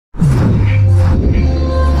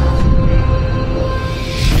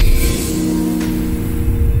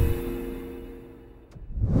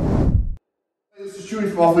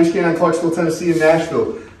Off-Leash K9 Clarksville, Tennessee, and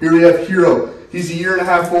Nashville. Here we have Hero. He's a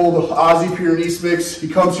 1.5-year-old Aussie Pyrenees mix. He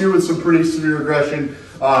comes here with some pretty severe aggression,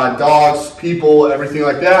 dogs, people, everything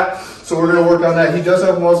like that. So we're gonna work on that. He does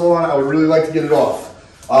have muzzle on it. I would really like to get it off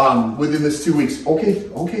within this 2 weeks. Okay.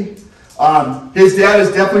 His dad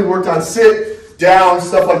has definitely worked on sit, down,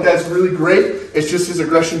 stuff like that. It's really great. It's just his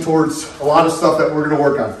aggression towards a lot of stuff that we're gonna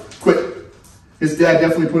work on. Quick. His dad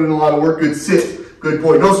definitely put in a lot of work. Good sit, good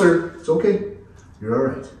boy. No, sir, it's okay. You're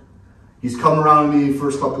all right. He's come around me the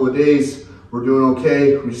first couple of days. We're doing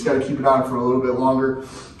okay. We just got to keep it on for a little bit longer.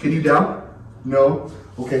 Can you down? No?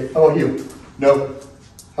 Okay. How about you? No?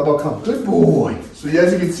 How about come? Good boy. So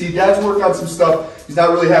as you can see, Dad's working on some stuff. He's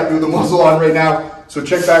not really happy with the muzzle on right now. So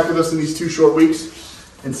check back with us in these 2 short weeks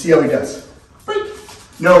and see how he does. Break.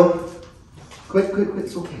 No. Quit.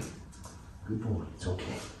 It's okay. Good boy. It's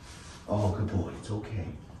okay. Oh, good boy. It's okay.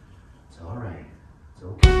 It's all right. It's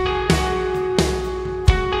okay.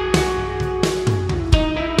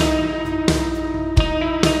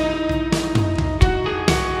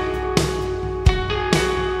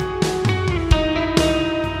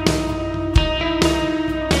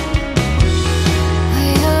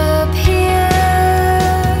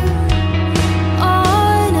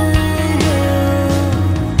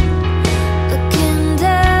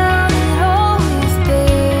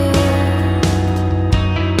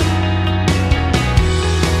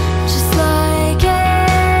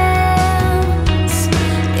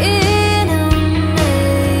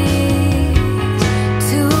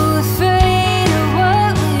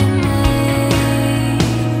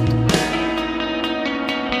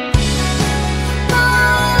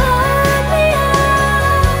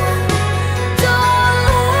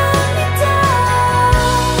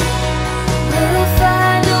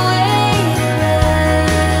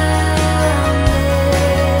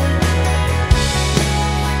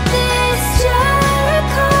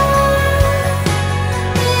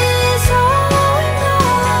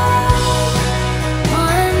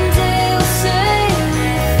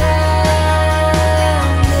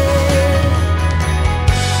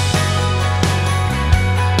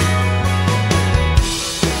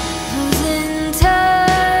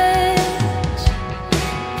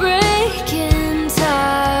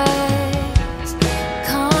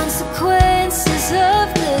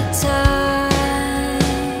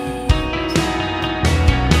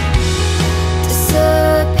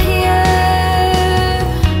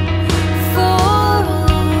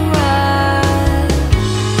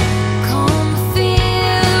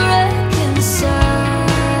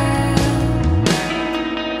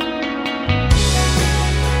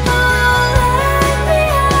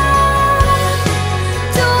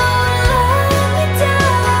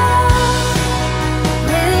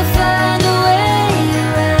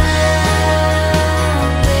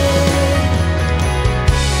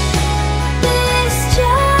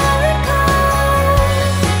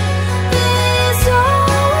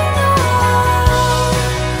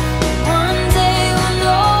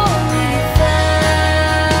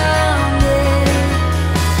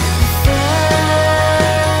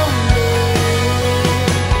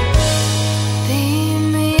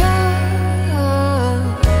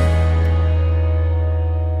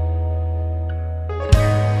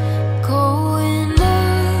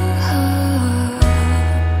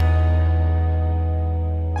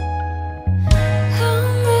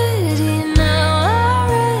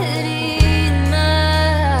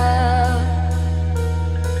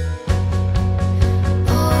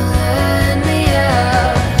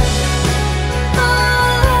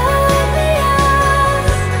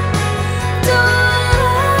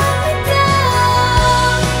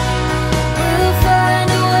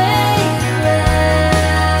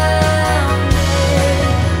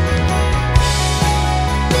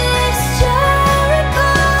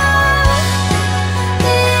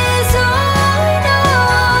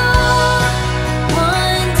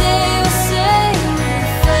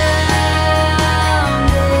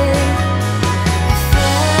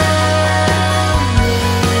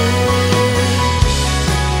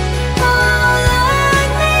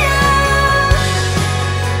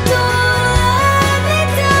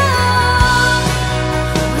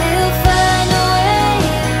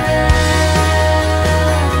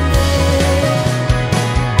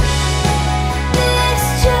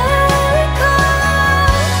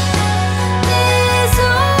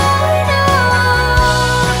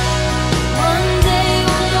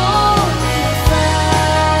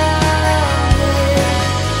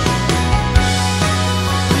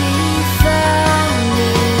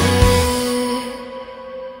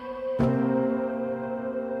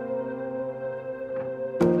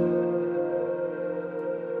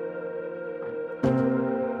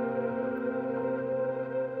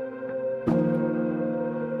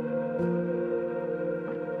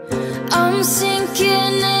 I'm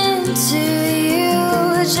sinking into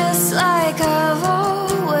you just like I've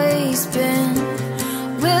always been.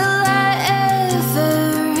 Will I ever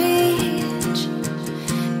reach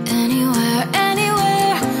anywhere,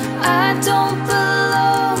 anywhere? I don't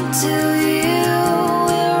belong to you.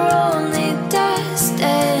 We're only dust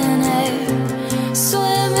and air,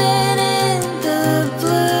 swimming in the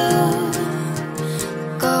blue,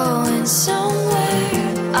 going somewhere.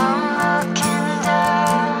 I'm looking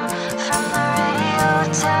down from the radio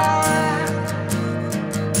tower,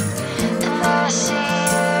 and I see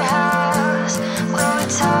your house where we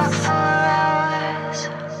talk for hours.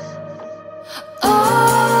 All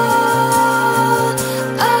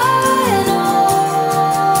I know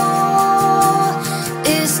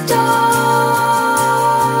is don't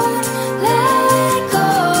let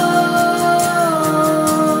go.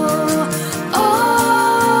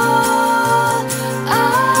 All I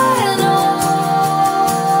know,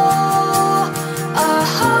 our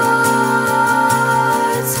hearts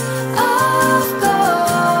of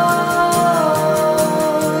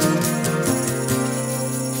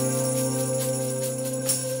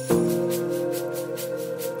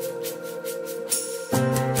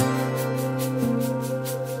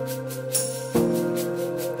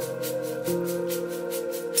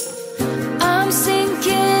I'm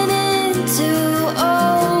sinking into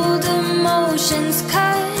old emotions,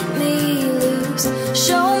 cut me loose,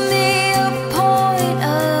 show me a point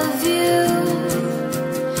of view.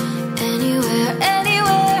 Anywhere,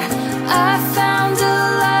 anywhere, I found a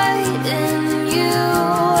light in you.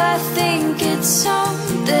 I think it's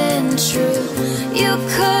something true. You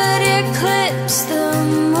could eclipse the